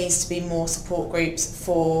 there needs to be more support groups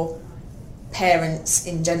for parents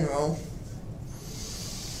in general?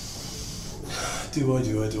 Do I?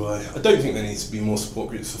 I don't think there needs to be more support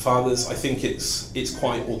groups for fathers. I think it's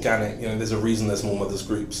quite organic. You know, there's a reason there's more mothers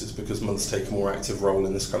groups. It's because mothers take a more active role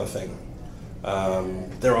in this kind of thing.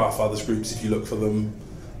 There are fathers groups if you look for them,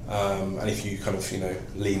 and if you kind of, you know,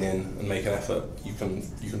 lean in and make an effort, you can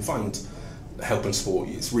find help and support.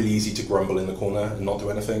 It's really easy to grumble in the corner and not do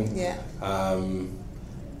anything. Yeah.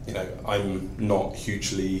 You know, I'm not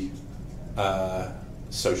hugely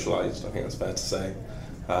socialised. I think that's fair to say.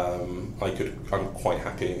 I'm quite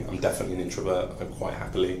happy. I'm definitely an introvert. I quite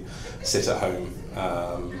happily sit at home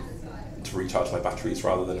to recharge my batteries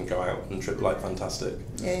rather than go out and trip like fantastic.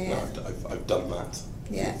 Yeah. No, I've done that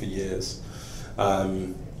for years.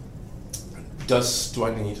 Do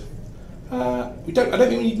I need? I don't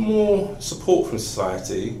think we need more support from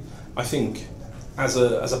society. I think as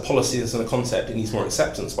a policy, as a concept, it needs more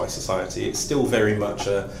acceptance by society. It's still very much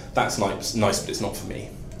that's nice, but it's not for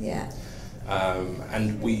me. Yeah.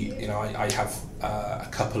 And I have a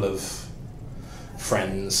couple of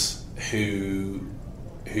friends who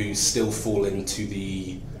still fall into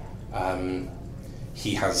the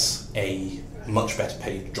he has a much better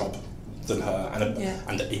paid job than her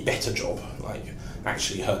and a better job. Like,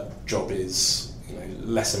 actually her job is, you know,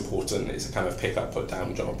 less important. It's a kind of pick up, put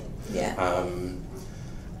down job. Yeah.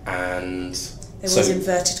 And there was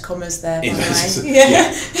inverted commas there, by the way.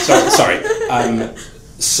 Yeah. Sorry.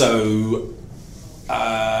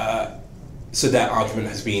 So their argument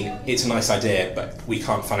has been, it's a nice idea, but we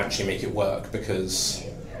can't financially make it work because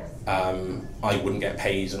I wouldn't get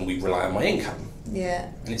paid and we rely on my income. Yeah.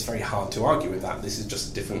 And it's very hard to argue with that. This is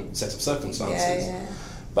just a different set of circumstances. Yeah.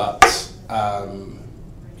 But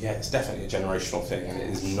it's definitely a generational thing, and it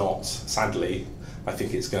is not, sadly, I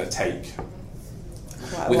think it's going to take,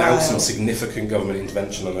 without some significant government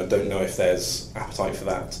intervention, and I don't know if there's appetite for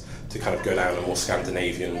that, to kind of go down a more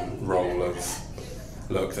Scandinavian role of,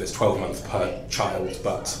 look, there's 12 months per child,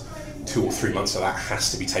 but 2 or 3 months of that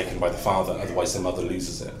has to be taken by the father, otherwise the mother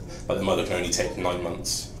loses it. But the mother can only take 9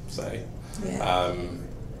 months, say. Yeah.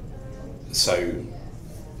 So,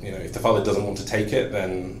 you know, if the father doesn't want to take it,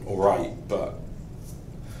 then all right, but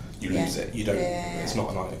you lose it. You don't. It's not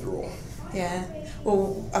an either or. Yeah.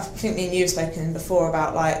 Well, I think me and you have spoken before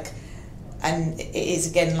about, like, and it is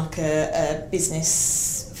again like a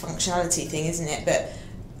business functionality thing, isn't it? But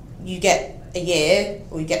you get a year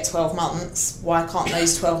or you get 12 months. Why can't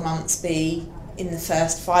those 12 months be in the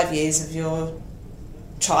first 5 years of your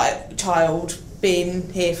child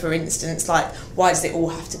being here, for instance? Like, why does it all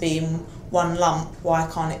have to be in one lump? Why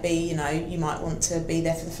can't it be, you know, you might want to be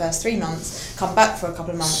there for the first 3 months, come back for a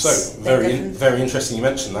couple of months. So, very interesting you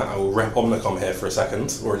mentioned that. I will rep Omnicom here for a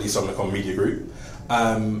second, or at least Omnicom Media Group.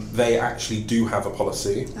 They actually do have a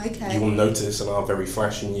policy. Okay. You will notice in our very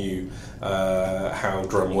fresh and new How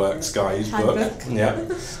Drum Works Guide book. Yeah.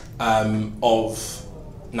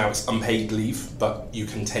 Now it's unpaid leave, but you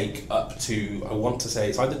can take up to, I want to say,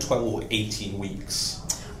 it's either 12 or 18 weeks.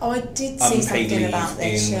 Oh, I did see something about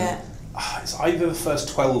this, yeah. It's either the first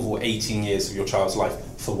 12 or 18 years of your child's life,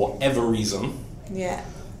 for whatever reason. Yeah.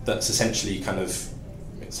 That's essentially kind of,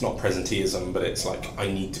 it's not presenteeism, but it's like, I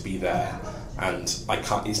need to be there, and I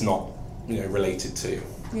can't, it's not, you know, related to.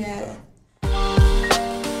 Yeah.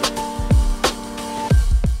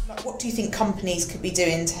 Like, what do you think companies could be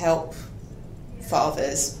doing to help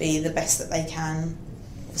fathers be the best that they can,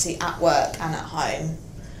 obviously at work and at home?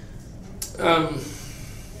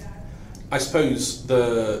 I suppose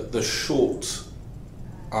the short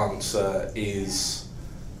answer is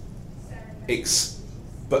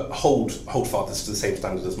but hold fathers to the same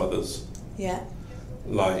standard as mothers. Yeah.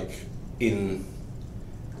 Like in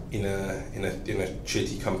a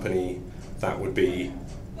shitty company, that would be,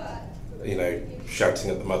 you know, shouting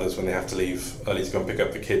at the mothers when they have to leave early to go and pick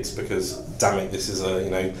up the kids because, damn it, this is a, you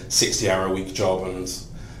know, 60-hour-a-week job.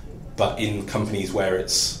 But in companies where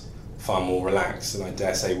it's far more relaxed, and I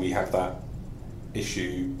dare say we have that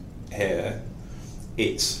issue here,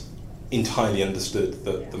 it's entirely understood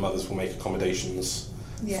that the mothers will make accommodations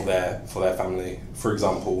for their family. For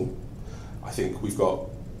example, I think we've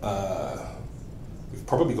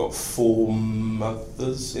probably got 4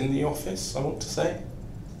 mothers in the office, I want to say.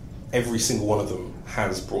 Every single one of them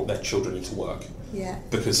has brought their children into work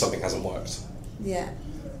because something hasn't worked. Yeah.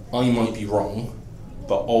 I might be wrong,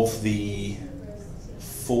 but of the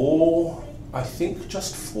 4 I think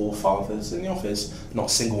just 4 fathers in the office. Not a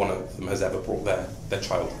single one of them has ever brought their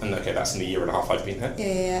child. And okay, that's in the year and a half I've been here.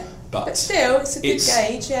 Yeah. But still, it's a good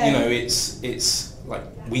gauge, yeah. You know, it's like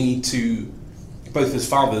we need to, both as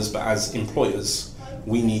fathers but as employers,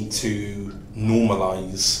 we need to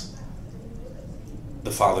normalise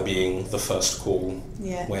the father being the first call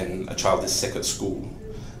when a child is sick at school.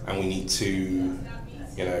 And we need to,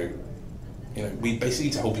 you know, we basically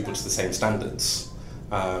need to hold people to the same standards.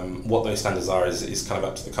 What those standards are is kind of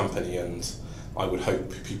up to the company, and I would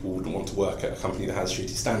hope people wouldn't want to work at a company that has shitty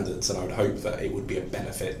standards, and I would hope that it would be a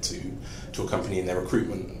benefit to a company in their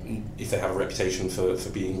recruitment if they have a reputation for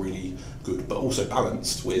being really good but also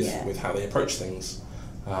balanced with how they approach things.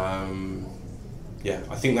 I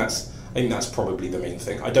think that's probably the main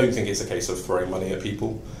thing. I don't think it's a case of throwing money at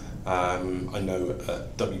people. I know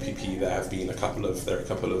at WPP there are a couple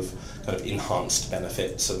of kind of enhanced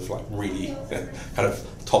benefits of like really kind of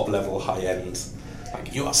top level high end.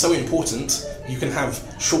 Like, you are so important, you can have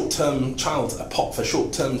a pot for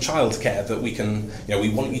short-term childcare that we can, we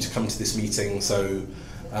want you to come to this meeting, so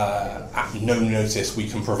at no notice we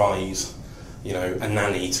can provide, a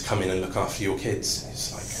nanny to come in and look after your kids.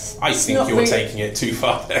 It's like, I think you're taking it too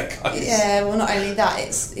far there, guys. Yeah, well, not only that,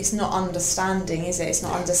 it's not understanding, is it? It's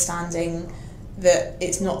not understanding that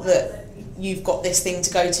it's not that you've got this thing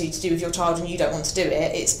to go to do with your child and you don't want to do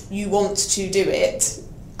it. It's you want to do it,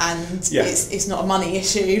 and it's not a money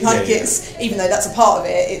issue. Like it's even though that's a part of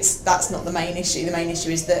it, that's not the main issue. The main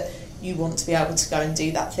issue is that you want to be able to go and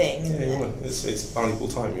do that thing. It's valuable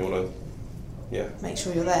time. You want to, make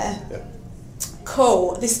sure you're there. Yeah.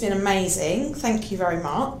 Cool. This has been amazing. Thank you very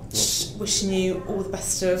much. Wishing you all the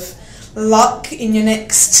best of luck in your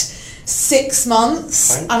next 6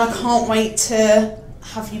 months. Thank and you. I can't wait to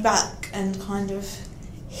have you back and kind of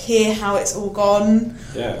hear how it's all gone.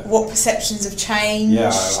 Yeah. What perceptions have changed.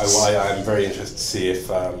 Yeah, I'm very interested to see if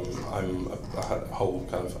I'm a whole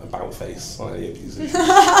kind of about face on any of these issues.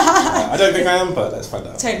 I don't think I am, but let's find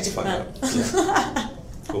out. Totally different man. Yeah.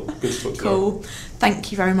 Cool. Good to talk to you. Cool.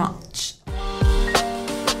 Thank you very much.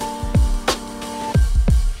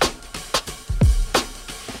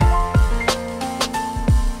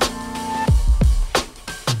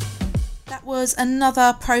 Was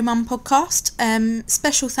another Pro Mum podcast.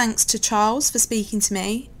 Special thanks to Charles for speaking to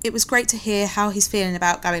me. It was great to hear how he's feeling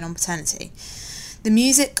about going on paternity. The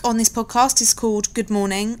music on this podcast is called Good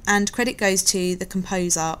Morning, and credit goes to the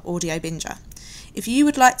composer Audio Binger. If you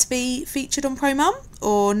would like to be featured on Pro Mum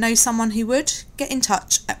or know someone who would, get in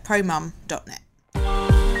touch at promum.net.